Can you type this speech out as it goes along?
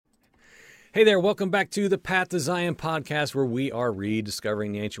Hey there, welcome back to the Path to Zion podcast, where we are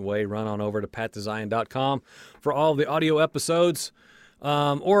rediscovering the ancient way. Run on over to pathtozion.com for all the audio episodes,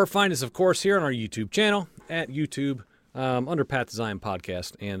 or find us, of course, here on our YouTube channel at YouTube under Path to Zion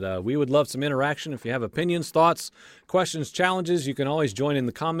podcast. And we would love some interaction. If you have opinions, thoughts, questions, challenges, you can always join in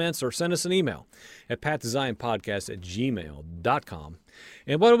the comments or send us an email at pathtozionpodcast@gmail.com.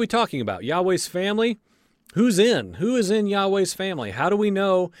 And what are we talking about? Yahweh's family. Who's in? Who is in Yahweh's family? How do we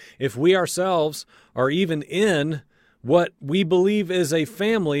know if we ourselves are even in what we believe is a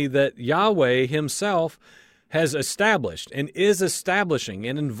family that Yahweh himself has established and is establishing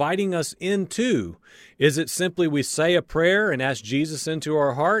and inviting us into? Is it simply we say a prayer and ask Jesus into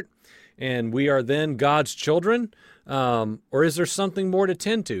our heart and we are then God's children? Or is there something more to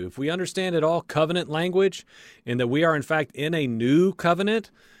tend to? If we understand it all covenant language and that we are in fact in a new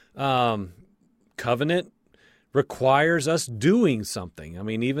covenant, covenant requires us doing something. I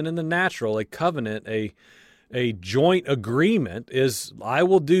mean, even in the natural, a covenant, a joint agreement is, I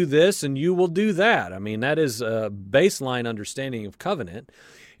will do this and you will do that. I mean, that is a baseline understanding of covenant.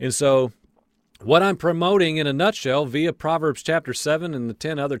 And so what I'm promoting in a nutshell via Proverbs chapter 7 and the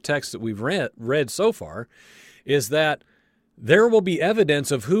 10 other texts that we've read so far is that there will be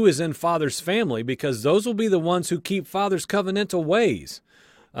evidence of who is in Father's family, because those will be the ones who keep Father's covenantal ways.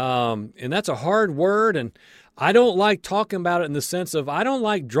 And that's a hard word, and I don't like talking about it in the sense of, I don't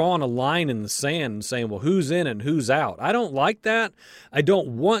like drawing a line in the sand and saying, well, who's in and who's out. I don't like that. I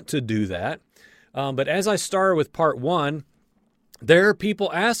don't want to do that. But as I started with part 1, there are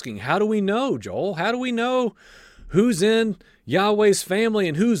people asking, how do we know, Joel? How do we know who's in Yahweh's family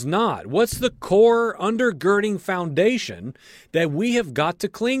and who's not? What's the core undergirding foundation that we have got to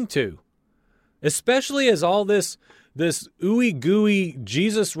cling to? Especially as all this ooey gooey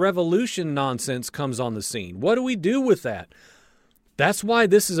Jesus revolution nonsense comes on the scene. What do we do with that? That's why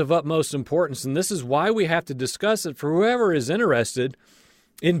this is of utmost importance, and this is why we have to discuss it for whoever is interested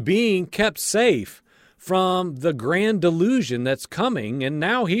in being kept safe from the grand delusion that's coming and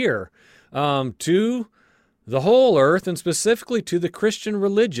now here to the whole earth, and specifically to the Christian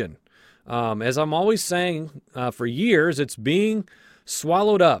religion. As I'm always saying for years, it's being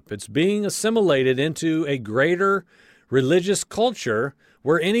swallowed up. It's being assimilated into a greater religious culture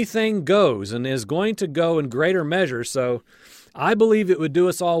where anything goes and is going to go in greater measure. So I believe it would do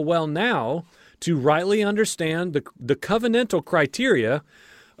us all well now to rightly understand the covenantal criteria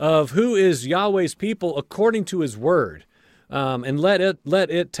of who is Yahweh's people according to his word, and let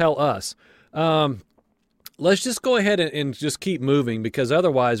it tell us. Let's just go ahead and just keep moving, because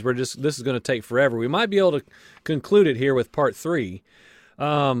otherwise this is going to take forever. We might be able to conclude it here with part 3.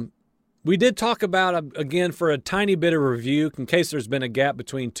 We did talk about, again, for a tiny bit of review, in case there's been a gap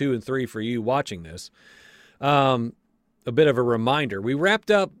between 2 and 3 for you watching this, a bit of a reminder. We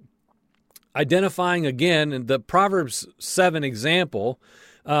wrapped up identifying, again, the Proverbs 7 example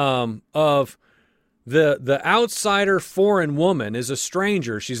of the outsider foreign woman is a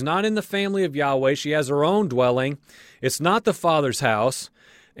stranger. She's not in the family of Yahweh. She has her own dwelling. It's not the Father's house,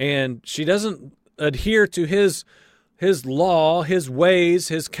 and she doesn't adhere to his law, his ways,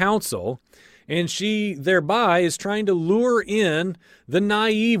 his counsel, and she thereby is trying to lure in the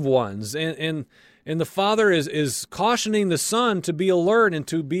naive ones. And the father is cautioning the son to be alert and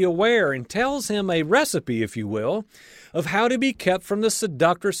to be aware, and tells him a recipe, if you will, of how to be kept from the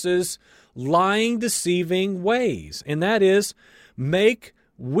seductress's lying, deceiving ways. And that is, make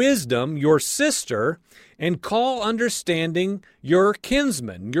wisdom your sister and call understanding your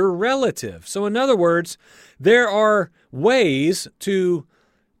kinsman, your relative. So in other words, there are ways to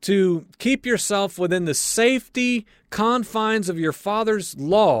keep yourself within the safety confines of your father's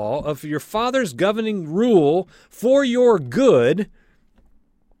law, of your father's governing rule for your good.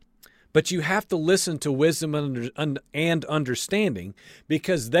 But you have to listen to wisdom and understanding,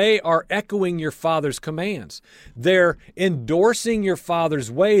 because they are echoing your father's commands. They're endorsing your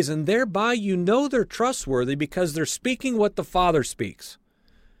father's ways, and thereby you know they're trustworthy because they're speaking what the father speaks.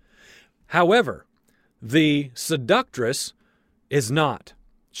 However, the seductress is not.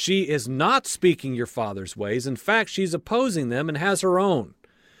 She is not speaking your father's ways. In fact, she's opposing them and has her own,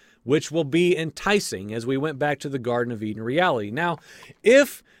 which will be enticing, as we went back to the Garden of Eden reality. Now,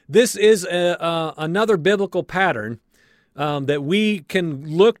 if this is another biblical pattern that we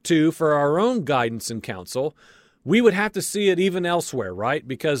can look to for our own guidance and counsel, we would have to see it even elsewhere, right?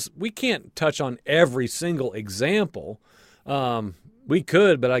 Because we can't touch on every single example. We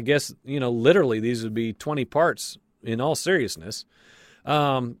could, but I guess, literally these would be 20 parts in all seriousness.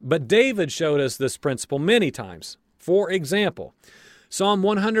 But David showed us this principle many times. For example, Psalm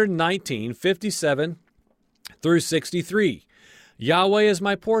 119, 57 through 63. Yahweh is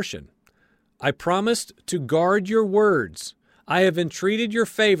my portion. I promised to guard your words. I have entreated your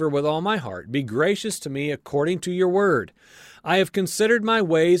favor with all my heart. Be gracious to me according to your word. I have considered my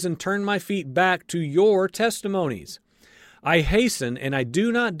ways and turned my feet back to your testimonies. I hasten and I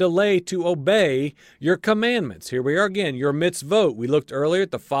do not delay to obey your commandments. Here we are again, your mitzvot. We looked earlier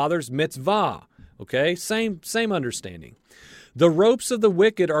at the Father's mitzvah. Okay, same understanding. The ropes of the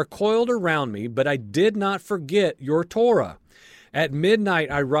wicked are coiled around me, but I did not forget your Torah. At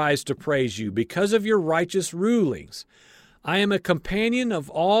midnight I rise to praise you because of your righteous rulings. I am a companion of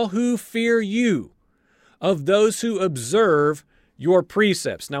all who fear you, of those who observe your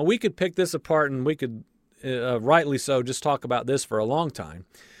precepts. Now, we could pick this apart and we could, rightly so, just talk about this for a long time.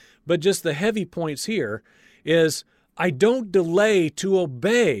 But just the heavy points here is, I don't delay to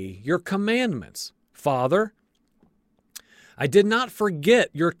obey your commandments. Father, I did not forget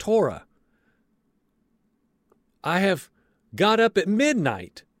your Torah. I have got up at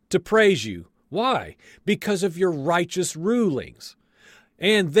midnight to praise you. Why? Because of your righteous rulings.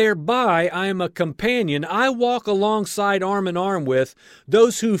 And thereby I am a companion. I walk alongside arm in arm with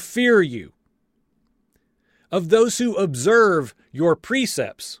those who fear you, of those who observe your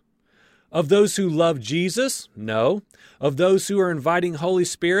precepts, of those who love Jesus? No. Of those who are inviting Holy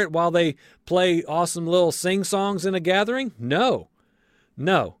Spirit while they play awesome little sing-songs in a gathering? No.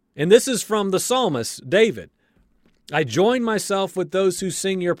 No. And this is from the psalmist, David. I join myself with those who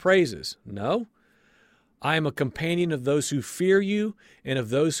sing your praises. No. I am a companion of those who fear you and of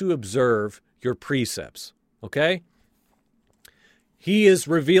those who observe your precepts. Okay? He is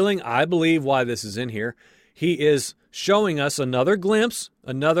revealing, I believe, why this is in here. He is showing us another glimpse,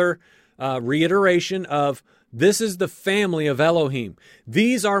 another reiteration of this is the family of Elohim.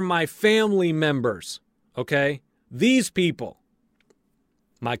 These are my family members. Okay? These people,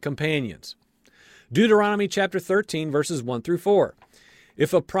 my companions. Deuteronomy chapter 13, verses 1 through 4.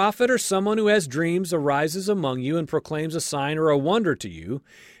 If a prophet or someone who has dreams arises among you and proclaims a sign or a wonder to you,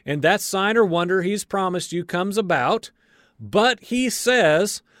 and that sign or wonder he's promised you comes about, but he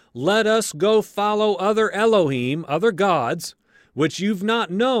says, let us go follow other Elohim, other gods, which you've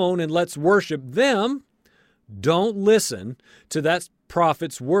not known, and let's worship them, don't listen to that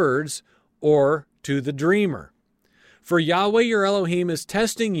prophet's words or to the dreamer. For Yahweh your Elohim is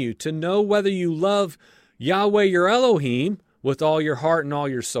testing you to know whether you love Yahweh your Elohim with all your heart and all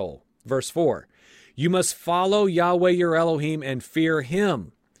your soul. Verse 4, you must follow Yahweh your Elohim and fear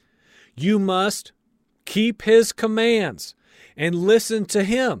him. You must keep his commands and listen to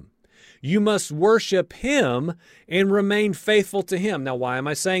him. You must worship him and remain faithful to him. Now, why am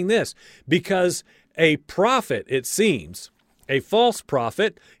I saying this? Because a prophet, it seems, a false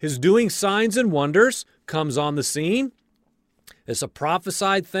prophet, is doing signs and wonders, comes on the scene. It's a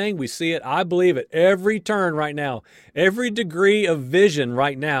prophesied thing. We see it, I believe, at every turn right now. Every degree of vision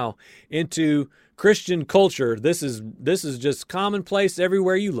right now into Christian culture. This is just commonplace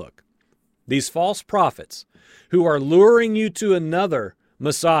everywhere you look. These false prophets who are luring you to another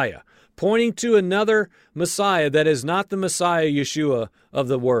Messiah, pointing to another Messiah that is not the Messiah Yeshua of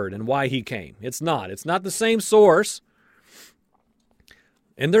the Word and why he came. It's not. It's not the same source.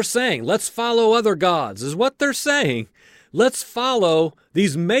 And they're saying, let's follow other gods, is what they're saying. Let's follow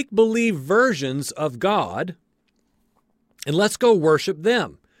these make-believe versions of God, and let's go worship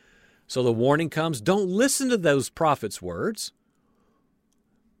them. So the warning comes, don't listen to those prophets' words.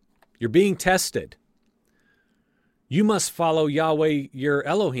 You're being tested. You must follow Yahweh your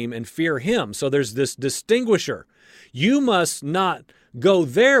Elohim and fear him. So there's this distinguisher. You must not go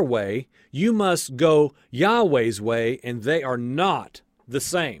their way. You must go Yahweh's way, and they are not the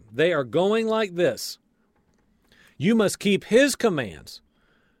same. They are going like this. You must keep his commands,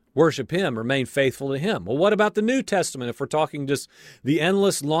 worship him, remain faithful to him. Well, what about the New Testament? If we're talking just the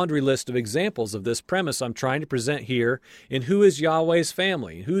endless laundry list of examples of this premise I'm trying to present here in who is Yahweh's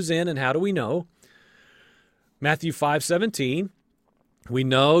family, who's in and how do we know? Matthew 5:17, we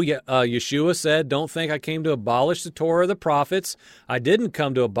know Yeshua said, don't think I came to abolish the Torah or the prophets. I didn't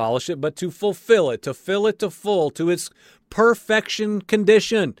come to abolish it, but to fulfill it, to fill it to full, to its perfection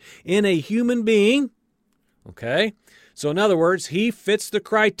condition in a human being. Okay? So in other words, he fits the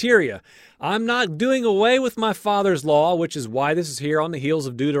criteria. I'm not doing away with my Father's law, which is why this is here on the heels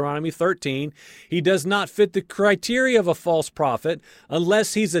of Deuteronomy 13. He does not fit the criteria of a false prophet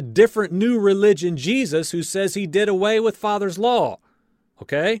unless he's a different new religion Jesus who says he did away with Father's law.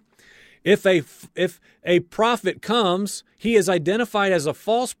 Okay? If a prophet comes, he is identified as a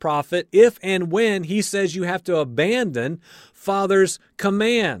false prophet if and when he says you have to abandon Father's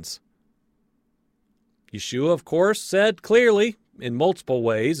commands. Yeshua, of course, said clearly in multiple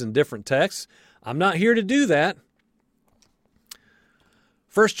ways in different texts, I'm not here to do that.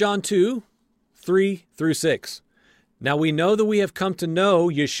 1 John 2, 3 through 6. Now we know that we have come to know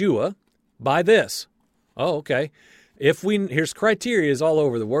Yeshua by this. Oh, okay. Here's criteria is all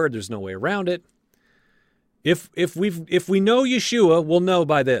over the word. There's no way around it. If we know Yeshua, we'll know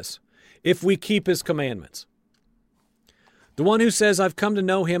by this. If we keep his commandments. The one who says, I've come to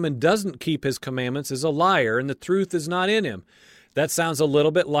know him and doesn't keep his commandments is a liar, and the truth is not in him. That sounds a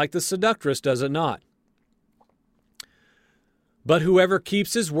little bit like the seductress, does it not? But whoever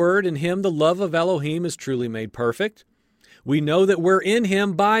keeps his word, in him the love of Elohim is truly made perfect. We know that we're in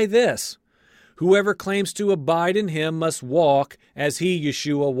him by this. Whoever claims to abide in him must walk as he,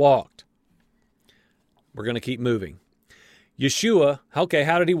 Yeshua, walked. We're going to keep moving. Yeshua, okay,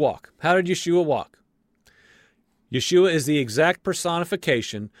 how did he walk? How did Yeshua walk? Yeshua is the exact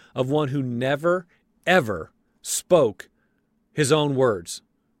personification of one who never, ever spoke his own words.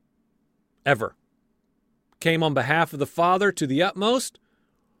 Ever. Came on behalf of the Father to the utmost,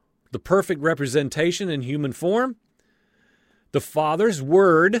 the perfect representation in human form, the Father's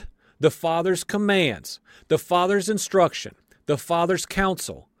word, the Father's commands, the Father's instruction, the Father's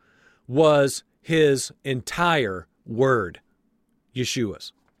counsel was his entire word,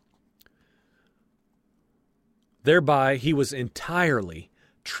 Yeshua's. Thereby, he was entirely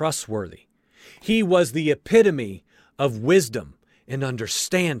trustworthy. He was the epitome of wisdom and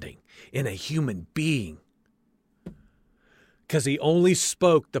understanding in a human being. Because he only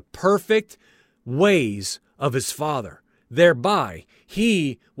spoke the perfect ways of his Father. Thereby,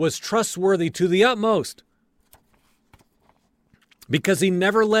 he was trustworthy to the utmost. Because he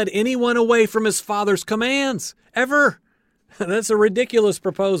never led anyone away from his Father's commands. Ever. That's a ridiculous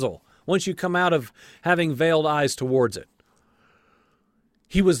proposal once you come out of having veiled eyes towards it.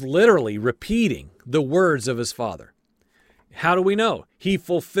 He was literally repeating the words of his Father. How do we know? He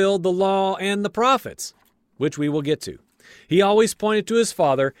fulfilled the law and the prophets, which we will get to. He always pointed to his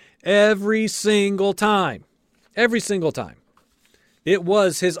Father every single time. Every single time. It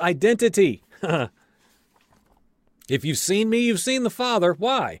was his identity. If you've seen me, you've seen the Father.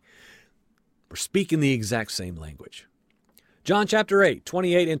 Why? We're speaking the exact same language. John chapter 8,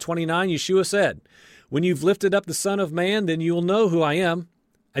 28 and 29, Yeshua said, when you've lifted up the Son of Man, then you will know who I am.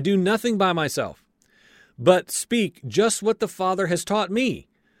 I do nothing by myself, but speak just what the Father has taught me.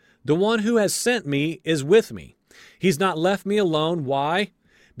 The one who has sent me is with me. He's not left me alone. Why?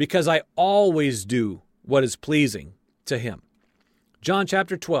 Because I always do what is pleasing to him. John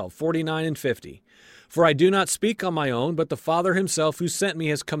chapter 12, 49 and 50. For I do not speak on my own, but the Father himself who sent me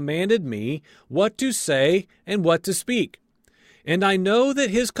has commanded me what to say and what to speak. And I know that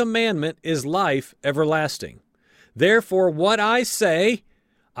his commandment is life everlasting. Therefore, what I say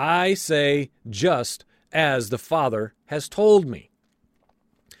just as the Father has told me.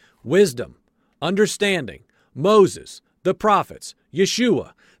 Wisdom, understanding, Moses, the prophets,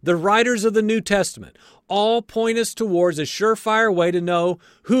 Yeshua, the writers of the New Testament, all point us towards a surefire way to know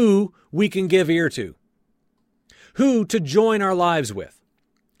who we can give ear to, who to join our lives with.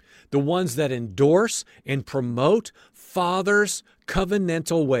 The ones that endorse and promote Father's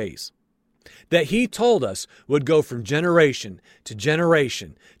covenantal ways that he told us would go from generation to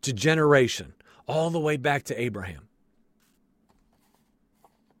generation to generation, all the way back to Abraham.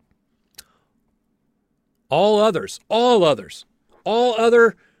 All other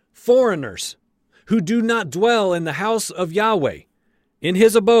foreigners who do not dwell in the house of Yahweh, in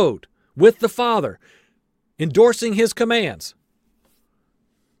his abode, with the Father, endorsing his commands.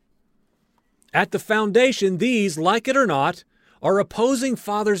 At the foundation, these, like it or not, are opposing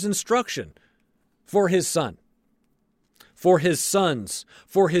Father's instruction for his Son, for his sons,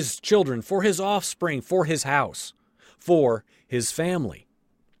 for his children, for his offspring, for his house, for his family.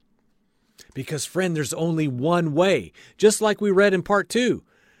 Because, friend, there's only one way, just like we read in part 2.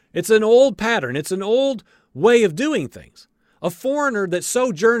 It's an old pattern. It's an old way of doing things. A foreigner that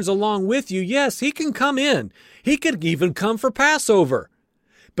sojourns along with you, yes, he can come in. He could even come for Passover.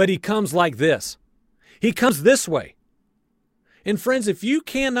 But he comes like this. He comes this way. And friends, if you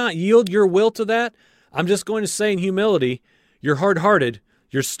cannot yield your will to that, I'm just going to say in humility, you're hard-hearted,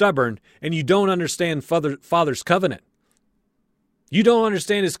 you're stubborn, and you don't understand Father's covenant. You don't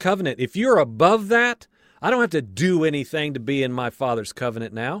understand his covenant. If you're above that, I don't have to do anything to be in my Father's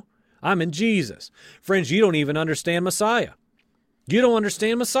covenant now. I'm in Jesus. Friends, you don't even understand Messiah. You don't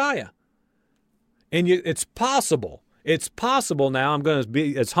understand Messiah. And it's possible. It's possible now, I'm going to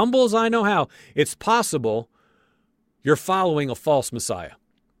be as humble as I know how, it's possible you're following a false Messiah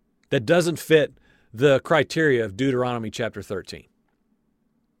that doesn't fit the criteria of Deuteronomy chapter 13.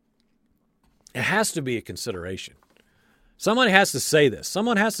 It has to be a consideration. Someone has to say this.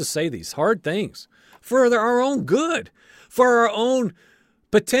 Someone has to say these hard things for our own good, for our own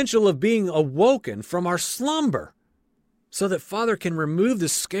potential of being awoken from our slumber so that Father can remove the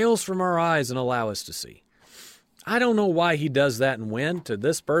scales from our eyes and allow us to see. I don't know why he does that and when, to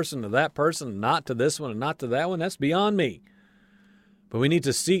this person, to that person, not to this one and not to that one. That's beyond me. But we need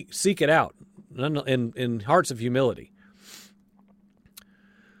to seek it out in hearts of humility.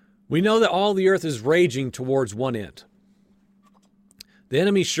 We know that all the earth is raging towards one end. The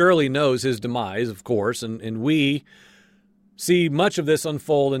enemy surely knows his demise, of course, and we see much of this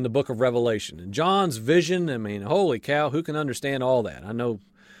unfold in the book of Revelation. And John's vision, I mean, holy cow, who can understand all that? I know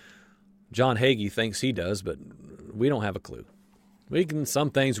John Hagee thinks he does, but we don't have a clue.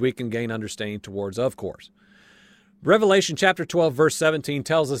 Some things we can gain understanding towards, of course. Revelation chapter 12, verse 17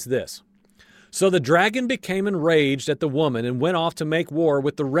 tells us this. So the dragon became enraged at the woman and went off to make war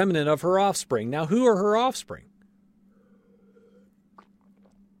with the remnant of her offspring. Now, who are her offspring?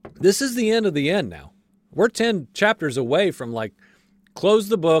 This is the end of the end now. We're 10 chapters away from close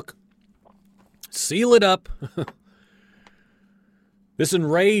the book, seal it up. This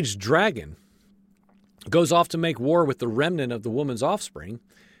enraged dragon goes off to make war with the remnant of the woman's offspring,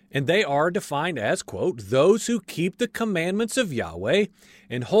 and they are defined as, quote, those who keep the commandments of Yahweh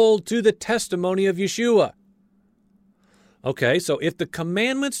and hold to the testimony of Yeshua. Okay, so if the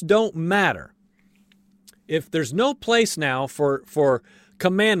commandments don't matter, if there's no place now for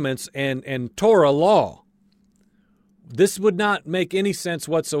commandments and Torah law, this would not make any sense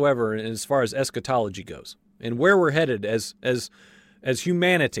whatsoever as far as eschatology goes and where we're headed as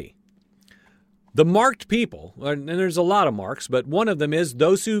humanity. The marked people, and there's a lot of marks, but one of them is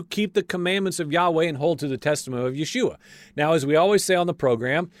those who keep the commandments of Yahweh and hold to the testimony of Yeshua. Now, as we always say on the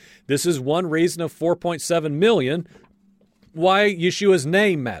program, this is one reason of 4.7 million why Yeshua's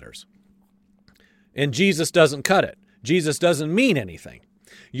name matters. And Jesus doesn't cut it. Jesus doesn't mean anything.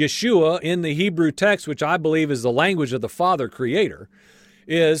 Yeshua in the Hebrew text, which I believe is the language of the Father Creator,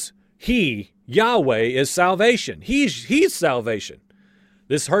 is He, Yahweh, is salvation. He's salvation.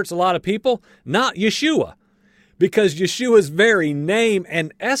 This hurts a lot of people, not Yeshua, because Yeshua's very name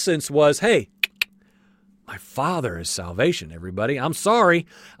and essence was, hey, my Father is salvation, everybody. I'm sorry.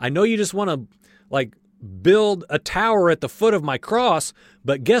 I know you just want to build a tower at the foot of my cross,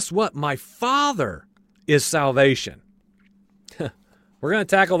 but guess what? My Father is salvation. We're going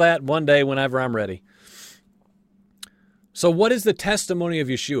to tackle that one day whenever I'm ready. So what is the testimony of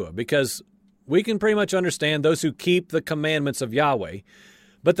Yeshua? Because we can pretty much understand those who keep the commandments of Yahweh,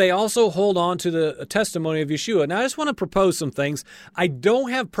 but they also hold on to the testimony of Yeshua. Now, I just want to propose some things. I don't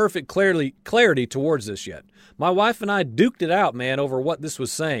have perfect clarity towards this yet. My wife and I duked it out, man, over what this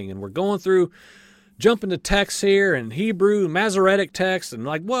was saying, and we're going through, jumping to texts here and Hebrew, Masoretic text, and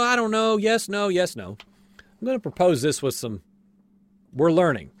well, I don't know, yes, no, yes, no. I'm going to propose this with we're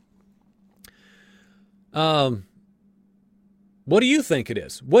learning. What do you think it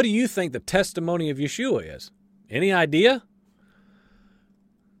is? What do you think the testimony of Yeshua is? Any idea?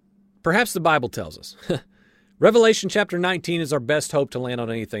 Perhaps the Bible tells us. Revelation chapter 19 is our best hope to land on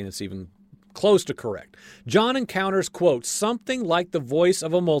anything that's even close to correct. John encounters, quote, something like the voice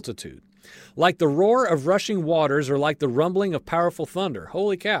of a multitude, like the roar of rushing waters or like the rumbling of powerful thunder.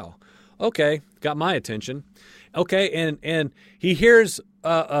 Holy cow. Okay, got my attention. Okay, and he hears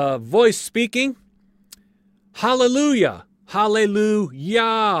a voice speaking, hallelujah,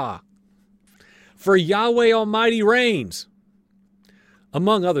 hallelujah, for Yahweh Almighty reigns.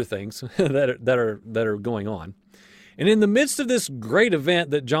 Among other things that are going on. And in the midst of this great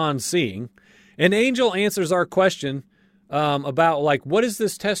event that John's seeing, an angel answers our question about what is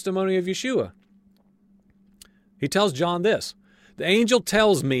this testimony of Yeshua? He tells John this. The angel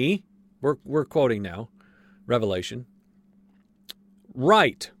tells me, we're quoting now, Revelation,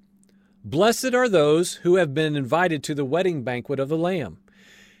 right, blessed are those who have been invited to the wedding banquet of the Lamb.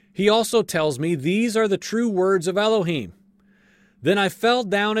 He also tells me these are the true words of Elohim. Then I fell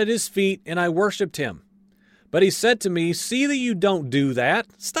down at his feet and I worshipped him. But he said to me, see that you don't do that.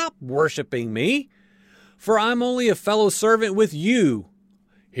 Stop worshiping me, for I'm only a fellow servant with you.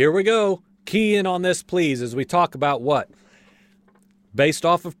 Here we go. Key in on this, please, as we talk about what? Based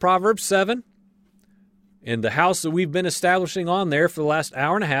off of Proverbs 7, in the house that we've been establishing on there for the last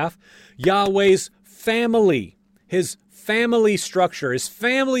hour and a half, Yahweh's family, his family structure, his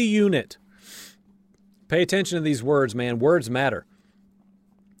family unit. Pay attention to these words, man. Words matter.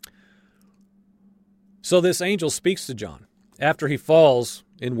 So this angel speaks to John after he falls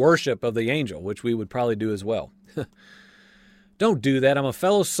in worship of the angel, which we would probably do as well. Don't do that. I'm a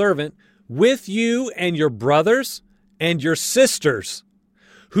fellow servant with you and your brothers and your sisters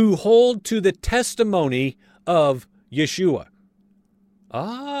who hold to the testimony of Yeshua.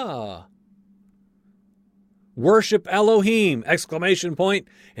 Worship Elohim! Exclamation point.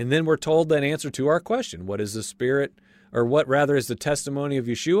 And then we're told that answer to our question. What is the Spirit, or what rather is the testimony of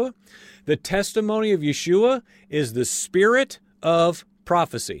Yeshua? The testimony of Yeshua is the spirit of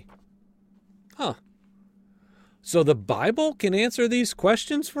prophecy. So the Bible can answer these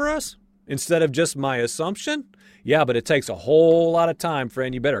questions for us instead of just my assumption? Yeah, but it takes a whole lot of time,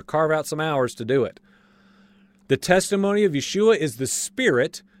 friend. You better carve out some hours to do it. The testimony of Yeshua is the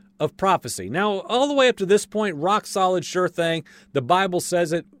spirit of prophecy. Now, all the way up to this point, rock solid, sure thing. The Bible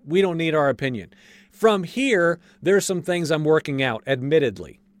says it. We don't need our opinion. From here, there's some things I'm working out,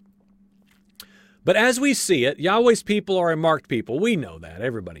 admittedly. But as we see it, Yahweh's people are a marked people. We know that.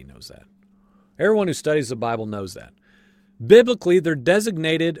 Everybody knows that. Everyone who studies the Bible knows that. Biblically, they're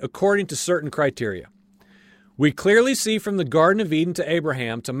designated according to certain criteria. We clearly see from the Garden of Eden to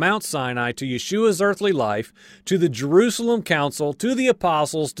Abraham, to Mount Sinai, to Yeshua's earthly life, to the Jerusalem Council, to the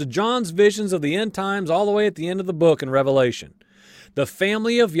apostles, to John's visions of the end times, all the way at the end of the book in Revelation. The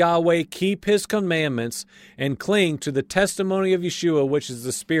family of Yahweh keep his commandments and cling to the testimony of Yeshua, which is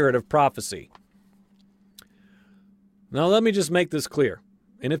the spirit of prophecy. Now let me just make this clear.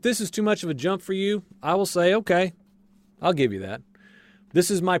 And if this is too much of a jump for you, I will say, okay, I'll give you that. This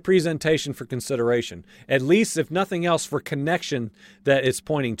is my presentation for consideration, at least if nothing else for connection that it's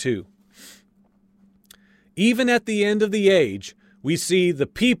pointing to. Even at the end of the age, we see the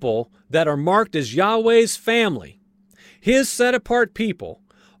people that are marked as Yahweh's family, his set-apart people,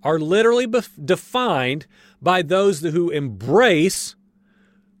 are literally defined by those who embrace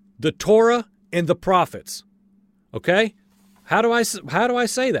the Torah and the prophets. Okay? How do I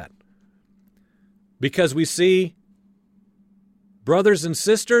say that? Because we see brothers and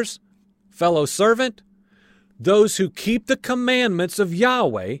sisters, fellow servant, those who keep the commandments of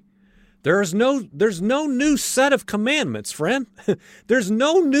Yahweh. There's no new set of commandments, friend. There's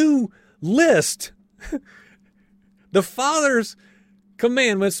no new list. The Father's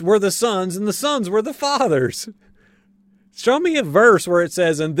commandments were the Son's, and the Son's were the Father's. Show me a verse where it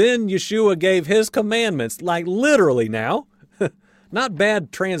says, and then Yeshua gave his commandments, like literally now. Not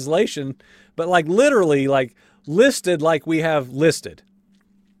bad translation, but like literally, like listed like we have listed.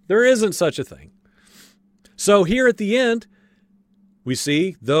 There isn't such a thing. So here at the end, we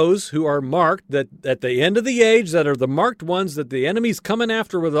see those who are marked, that at the end of the age, that are the marked ones that the enemy's coming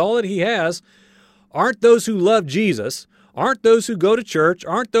after with all that he has, aren't those who love Jesus, aren't those who go to church,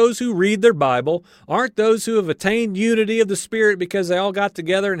 aren't those who read their Bible, aren't those who have attained unity of the Spirit because they all got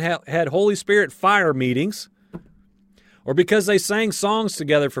together and had Holy Spirit fire meetings, or because they sang songs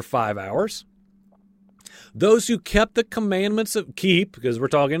together for 5 hours. Those who kept the commandments because we're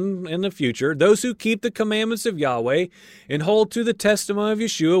talking in the future, those who keep the commandments of Yahweh and hold to the testimony of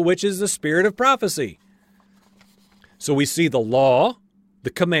Yeshua, which is the spirit of prophecy. So we see the law, the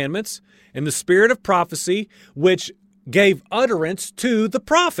commandments, and the spirit of prophecy, which gave utterance to the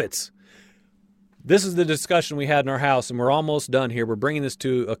prophets. This is the discussion we had in our house, and we're almost done here. We're bringing this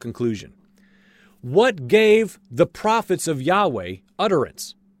to a conclusion. What gave the prophets of Yahweh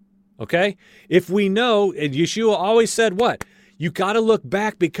utterance? Okay? If we know, and Yeshua always said what? You got to look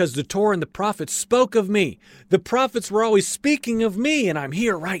back because the Torah and the prophets spoke of me. The prophets were always speaking of me, and I'm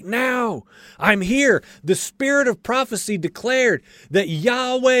here right now. I'm here. The spirit of prophecy declared that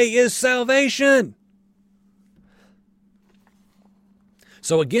Yahweh is salvation.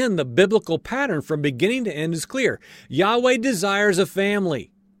 So again, the biblical pattern from beginning to end is clear. Yahweh desires a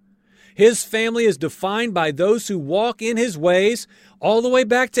family. His family is defined by those who walk in his ways, all the way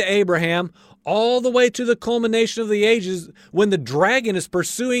back to Abraham, all the way to the culmination of the ages when the dragon is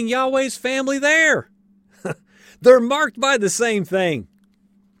pursuing Yahweh's family there. They're marked by the same thing.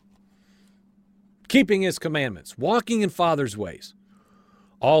 Keeping his commandments, walking in Father's ways.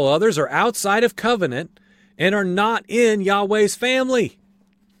 All others are outside of covenant and are not in Yahweh's family.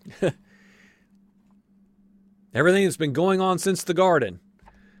 Everything that's been going on since the garden.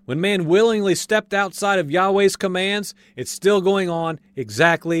 When man willingly stepped outside of Yahweh's commands, it's still going on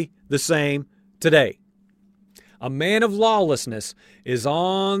exactly the same today. A man of lawlessness is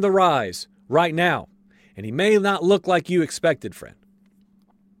on the rise right now, and he may not look like you expected, friend.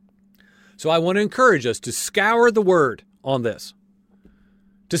 So I want to encourage us to scour the Word on this,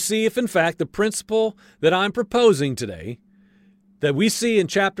 to see if, in fact, the principle that I'm proposing today, that we see in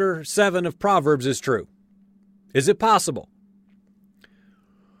chapter 7 of Proverbs, is true. Is it possible?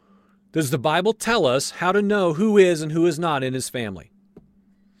 Does the Bible tell us how to know who is and who is not in his family?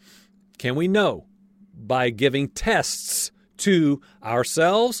 Can we know by giving tests to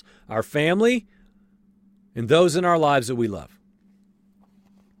ourselves, our family, and those in our lives that we love?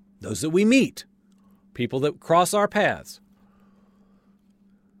 Those that we meet, people that cross our paths.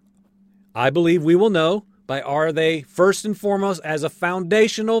 I believe we will know by are they, first and foremost, as a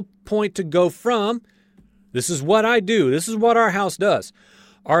foundational point to go from, this is what I do, this is what our house does.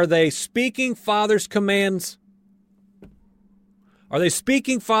 Are they speaking Father's commands? Are they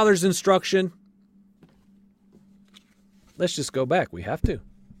speaking Father's instruction? Let's just go back. We have to.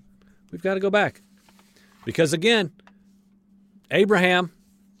 We've got to go back. Because again, Abraham,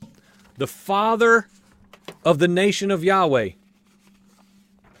 the father of the nation of Yahweh.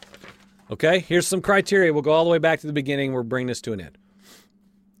 Okay, here's some criteria. We'll go all the way back to the beginning. We'll bring this to an end.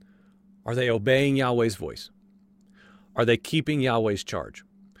 Are they obeying Yahweh's voice? Are they keeping Yahweh's charge?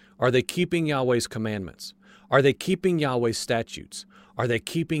 Are they keeping Yahweh's commandments? Are they keeping Yahweh's statutes? Are they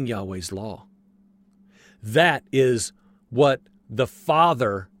keeping Yahweh's law? That is what the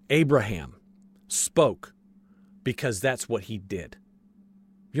father, Abraham, spoke, because that's what he did.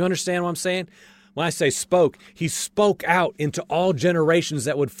 You understand what I'm saying? When I say spoke, he spoke out into all generations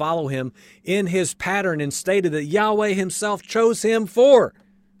that would follow him in his pattern and stated that Yahweh himself chose him for.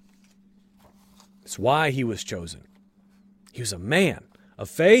 It's why he was chosen. He was a man of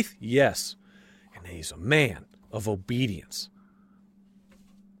faith, yes, and he's a man of obedience.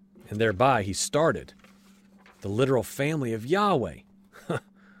 And thereby he started the literal family of Yahweh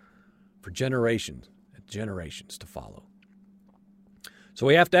for generations and generations to follow. So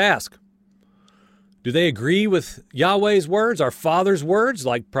we have to ask, do they agree with Yahweh's words, our Father's words,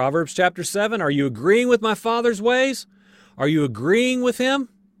 like Proverbs chapter 7? Are you agreeing with my Father's ways? Are you agreeing with him?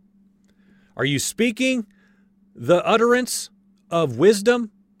 Are you speaking the utterance of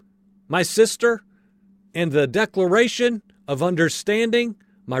wisdom, my sister, and the declaration of understanding,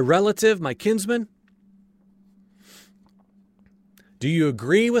 my relative, my kinsman? Do you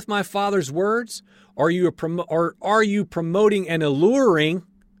agree with my Father's words? Or are you promoting and alluring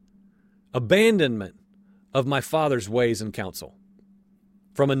abandonment of my Father's ways and counsel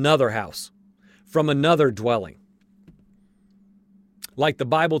from another house, from another dwelling, like the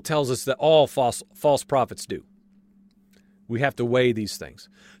Bible tells us that all false prophets do? We have to weigh these things.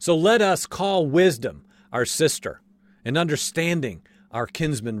 So let us call wisdom our sister and understanding our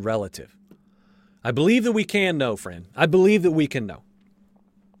kinsman relative. I believe that we can know, friend. I believe that we can know.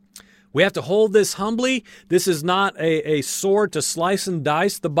 We have to hold this humbly. This is not a sword to slice and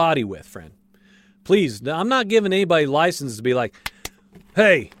dice the body with, friend. Please, I'm not giving anybody license to be like,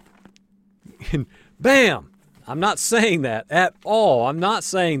 hey, and bam. I'm not saying that at all. I'm not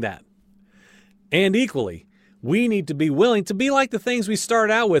saying that. And equally, we need to be willing to be like the things we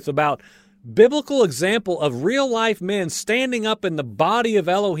started out with about biblical example of real life men standing up in the body of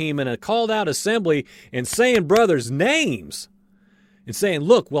Elohim in a called out assembly and saying brothers' names. And saying,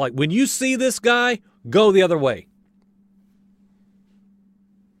 look, well, like when you see this guy, go the other way.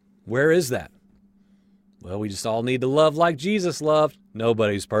 Where is that? Well, we just all need to love like Jesus loved.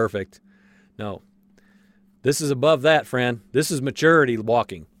 Nobody's perfect. No. This is above that, friend. This is maturity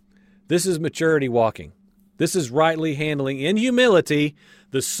walking. This is maturity walking. This is rightly handling in humility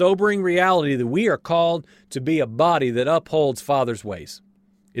the sobering reality that we are called to be a body that upholds Father's ways.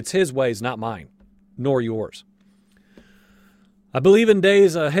 It's his ways, not mine, nor yours. I believe in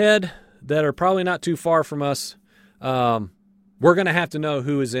days ahead that are probably not too far from us. We're going to have to know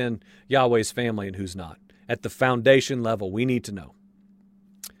who is in Yahweh's family and who's not. At the foundation level, we need to know.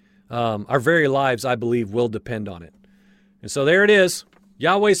 Our very lives, I believe, will depend on it. And so there it is,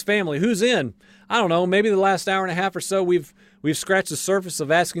 Yahweh's family. Who's in? I don't know, maybe the last hour and a half or so, we've scratched the surface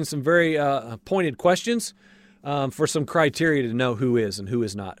of asking some very pointed questions for some criteria to know who is and who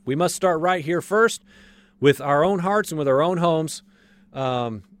is not. We must start right here first, with our own hearts and with our own homes,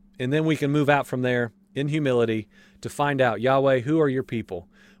 and then we can move out from there in humility to find out, Yahweh, who are your people?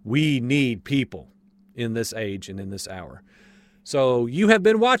 We need people in this age and in this hour. So you have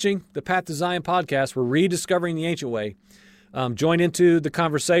been watching the Path to Zion podcast. We're rediscovering the ancient way. Join into the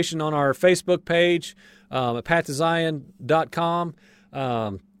conversation on our Facebook page at pathtozion.com.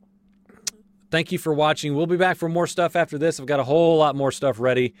 Thank you for watching. We'll be back for more stuff after this. I've got a whole lot more stuff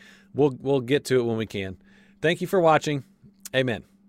ready. We'll get to it when we can. Thank you for watching. Amen.